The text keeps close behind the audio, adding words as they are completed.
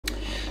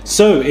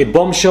So, a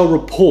bombshell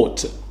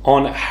report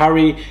on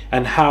Harry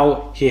and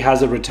how he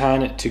has a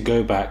return to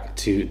go back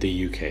to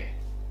the UK.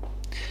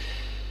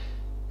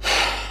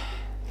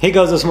 Hey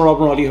guys, it's Rob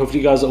and Roddy. Hopefully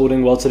you guys are all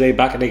doing well today.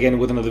 Back again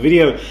with another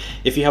video.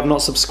 If you have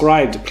not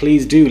subscribed,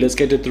 please do. Let's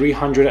get to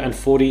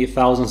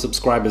 340,000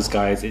 subscribers,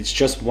 guys. It's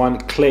just one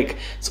click.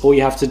 It's all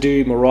you have to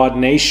do. Murad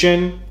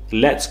Nation,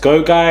 let's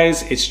go,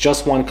 guys. It's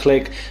just one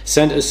click.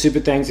 Send a super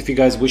thanks if you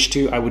guys wish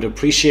to. I would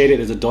appreciate it.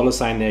 There's a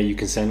 $ there. You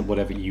can send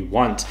whatever you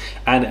want.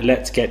 And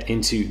let's get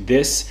into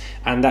this.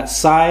 And that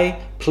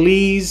sigh,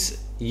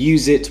 please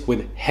use it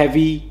with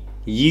heavy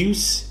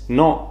use,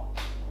 not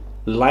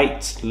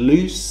light,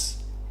 loose.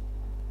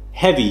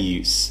 Heavy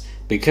use,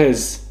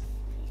 because,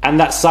 and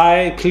that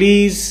sigh,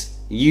 please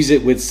use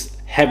it with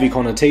heavy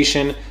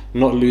connotation,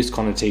 not loose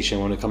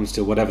connotation when it comes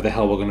to whatever the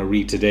hell we're going to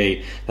read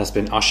today that's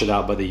been ushered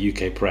out by the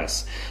UK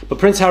press. But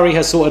Prince Harry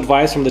has sought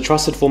advice from the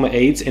trusted former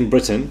aides in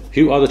Britain.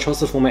 Who are the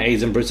trusted former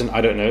aides in Britain? I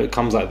don't know. It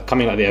comes like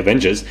coming like the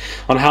Avengers,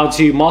 on how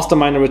to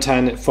mastermind a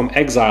return from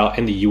exile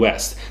in the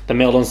US. The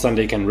Mail on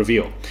Sunday can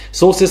reveal.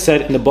 Sources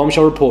said in the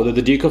bombshell report that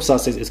the Duke of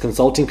Sussex is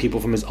consulting people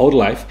from his old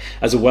life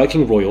as a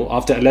working royal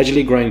after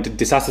allegedly growing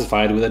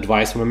dissatisfied with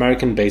advice from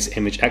American-based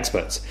image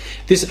experts.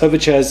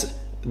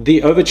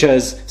 The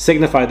overtures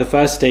signify the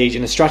first stage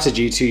in a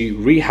strategy to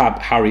rehab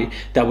Harry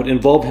that would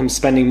involve him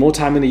spending more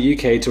time in the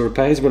UK to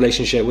repair his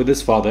relationship with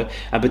his father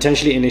and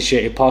potentially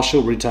initiate a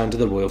partial return to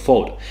the royal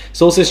fold.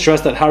 Sources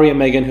stress that Harry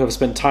and Meghan, who have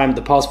spent time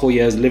the past 4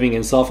 years living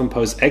in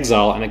self-imposed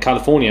exile and in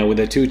California with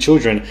their 2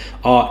 children,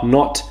 are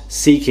not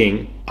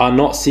seeking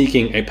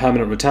a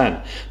permanent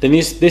return.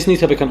 This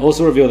newspaper can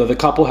also reveal that the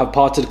couple have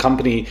parted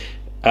company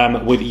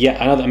with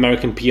yet another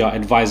American PR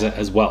advisor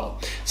as well.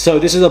 So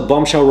this is a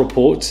bombshell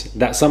report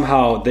that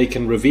somehow they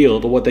can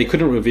reveal, but what they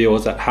couldn't reveal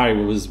was that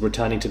Harry was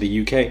returning to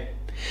the UK.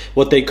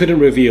 What they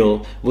couldn't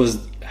reveal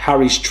was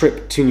Harry's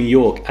trip to New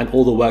York and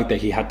all the work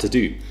that he had to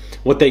do.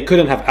 What they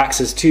couldn't have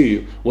access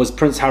to was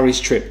Prince Harry's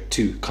trip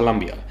to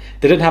Colombia.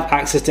 They didn't have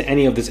access to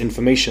any of this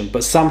information,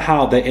 but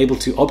somehow they're able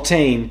to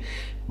obtain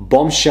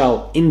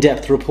bombshell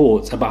in-depth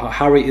reports about how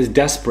Harry is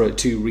desperate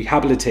to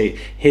rehabilitate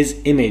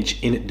his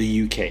image in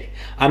the UK.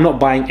 I'm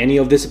not buying any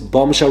of this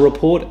bombshell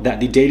report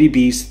that the Daily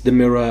Beast, the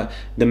Mirror,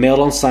 the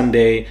Mail on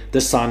Sunday, the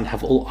Sun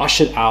have all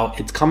ushered out.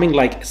 It's coming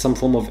like some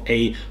form of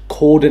a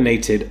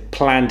coordinated,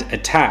 planned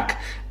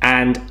attack,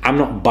 and I'm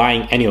not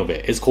buying any of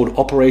it. It's called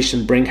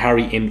Operation Bring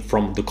Harry In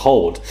From the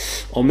Cold.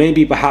 Or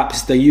maybe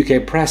perhaps the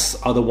UK press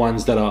are the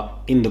ones that are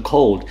in the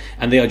cold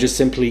and they are just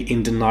simply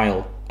in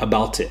denial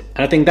about it.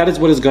 And I think that is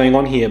what is going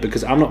on here,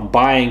 because I'm not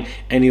buying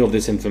any of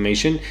this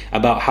information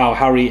about how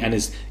Harry and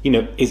is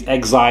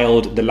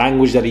exiled. The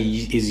language that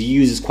he is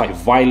used is quite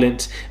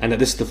violent, and that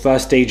this is the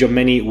first stage of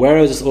many. Where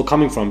is this all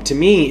coming from? To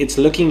me, it's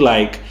looking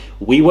like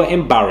we were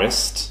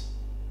embarrassed.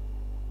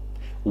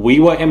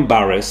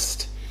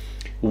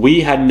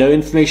 We had no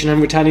information on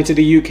returning to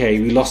the UK.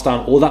 We lost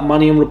down all that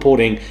money on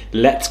reporting.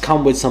 Let's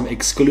come with some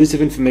exclusive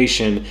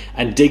information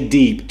and dig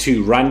deep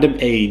to random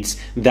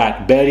aides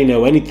that barely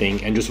know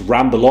anything and just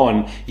ramble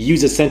on,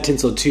 use a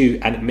sentence or two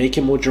and make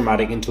it more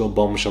dramatic into a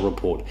bombshell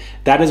report.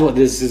 That is what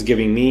this is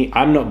giving me.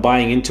 I'm not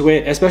buying into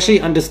it,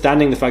 especially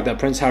understanding the fact that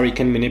Prince Harry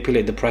can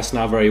manipulate the press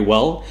now very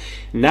well.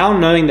 Now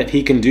knowing that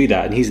he can do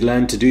that and he's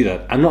learned to do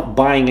that, I'm not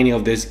buying any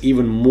of this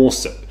even more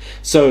so.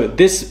 So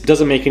this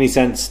doesn't make any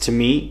sense to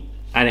me.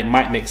 And it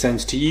might make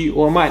sense to you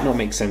or it might not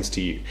make sense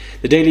to you.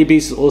 The Daily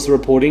Beast is also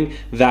reporting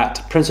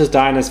that Princess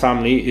Diana's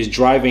family is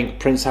driving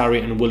Prince Harry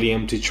and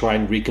William to try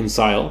and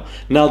reconcile.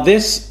 Now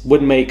this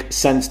would make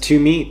sense to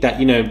me that,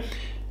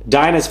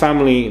 Diana's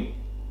family,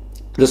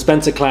 the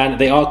Spencer clan,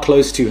 they are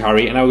close to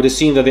Harry, and I would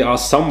assume that they are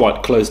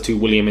somewhat close to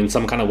William in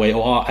some kind of way,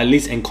 or are at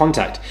least in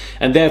contact.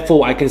 And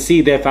therefore, I can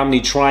see their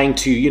family trying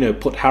to,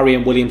 put Harry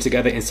and William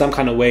together in some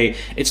kind of way.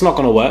 It's not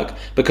going to work,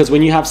 because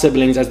when you have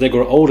siblings, as they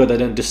grow older, they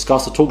don't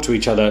discuss or talk to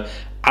each other.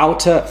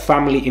 Outer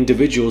family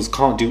individuals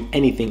can't do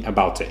anything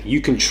about it. You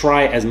can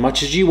try as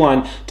much as you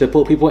want to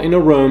put people in a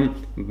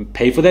room,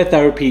 pay for their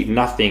therapy,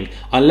 nothing.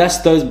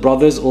 Unless those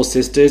brothers or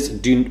sisters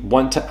do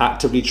want to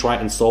actively try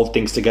and solve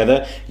things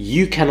together,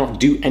 you cannot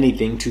do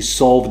anything to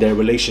solve their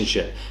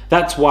relationship.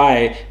 That's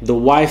why the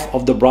wife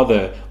of the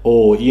brother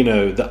or,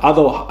 the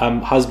other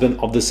husband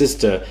of the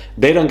sister,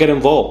 they don't get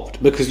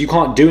involved, because you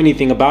can't do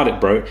anything about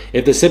it, bro.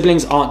 If the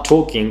siblings aren't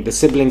talking, the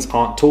siblings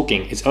aren't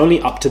talking. It's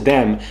only up to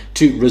them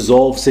to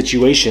resolve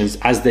situations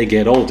as they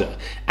get older.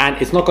 And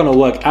it's not going to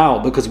work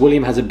out because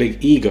William has a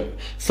big ego.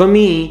 For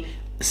me,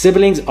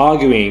 siblings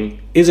arguing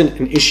isn't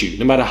an issue,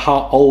 no matter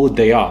how old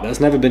they are.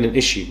 That's never been an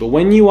issue. But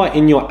when you are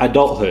in your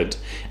adulthood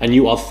and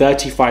you are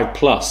 35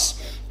 plus,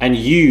 and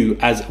you,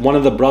 as one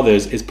of the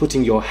brothers, is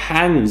putting your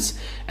hands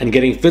and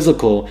getting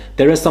physical,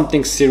 there is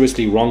something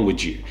seriously wrong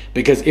with you.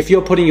 Because if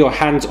you're putting your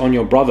hands on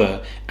your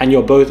brother and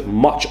you're both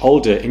much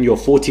older, in your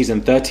 40s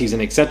and 30s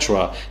and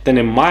etc., then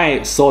in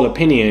my sole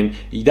opinion,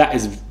 that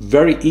is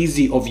very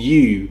easy of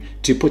you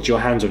to put your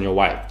hands on your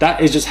wife.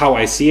 That is just how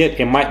I see it.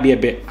 It might be a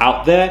bit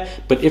out there,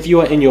 but if you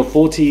are in your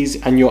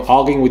 40s and you're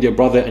arguing with your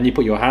brother and you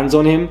put your hands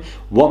on him,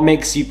 what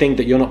makes you think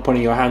that you're not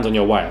putting your hands on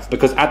your wife?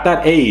 Because at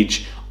that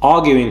age,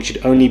 arguing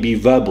should only be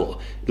verbal.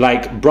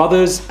 Like,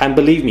 brothers, and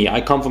believe me,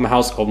 I come from a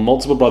house of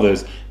multiple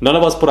brothers. None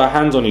of us put our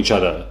hands on each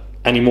other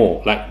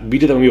anymore. Like, we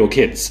did that when we were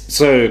kids.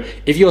 So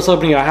if you're still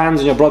putting your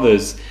hands on your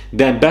brothers,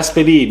 then best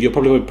believe you're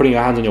probably putting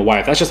your hands on your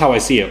wife. That's just how I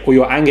see it. Or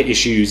your anger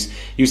issues.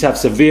 You used to have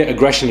severe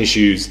aggression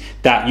issues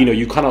that, you know,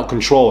 you cannot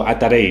control at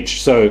that age.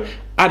 So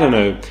I don't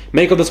know,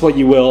 make of this what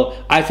you will.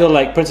 I feel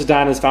like Princess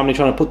Diana's family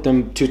trying to put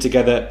them two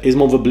together is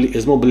more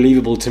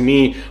believable to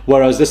me,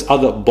 whereas this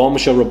other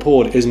bombshell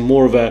report is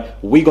more of a,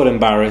 we got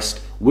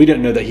embarrassed, we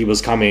didn't know that he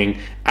was coming,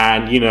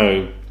 and, you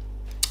know,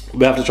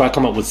 we have to try to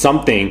come up with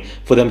something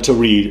for them to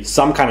read,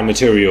 some kind of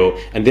material,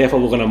 and therefore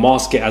we're going to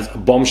mask it as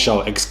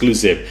bombshell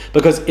exclusive.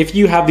 Because if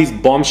you have these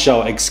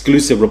bombshell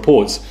exclusive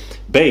reports,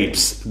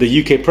 babes,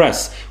 the UK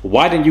press,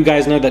 why didn't you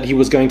guys know that he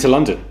was going to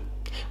London?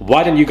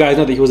 Why didn't you guys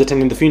know that he was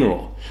attending the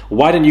funeral?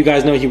 Why didn't you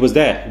guys know he was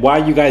there? Why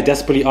are you guys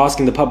desperately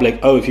asking the public,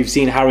 oh, if you've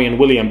seen Harry and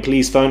William,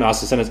 please phone us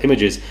to send us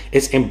images?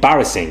 It's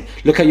embarrassing.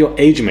 Look at your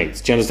age mates,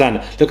 do you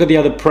understand? Look at the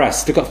other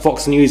press. Look at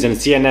Fox News and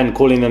CNN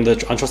calling them the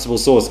untrustable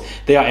source.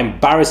 They are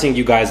embarrassing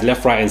you guys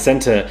left, right, and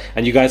center,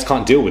 and you guys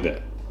can't deal with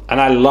it.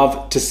 And I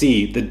love to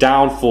see the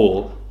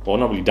downfall, well,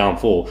 not really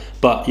downfall,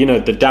 but, you know,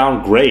 the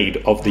downgrade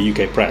of the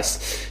UK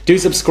press. Do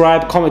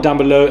subscribe, comment down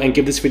below, and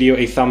give this video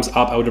a thumbs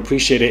up. I would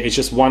appreciate it. It's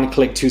just one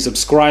click to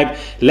subscribe.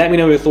 Let me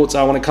know your thoughts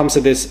are when it comes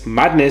to this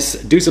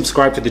madness. Do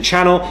subscribe to the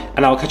channel,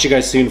 and I'll catch you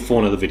guys soon for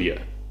another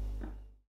video.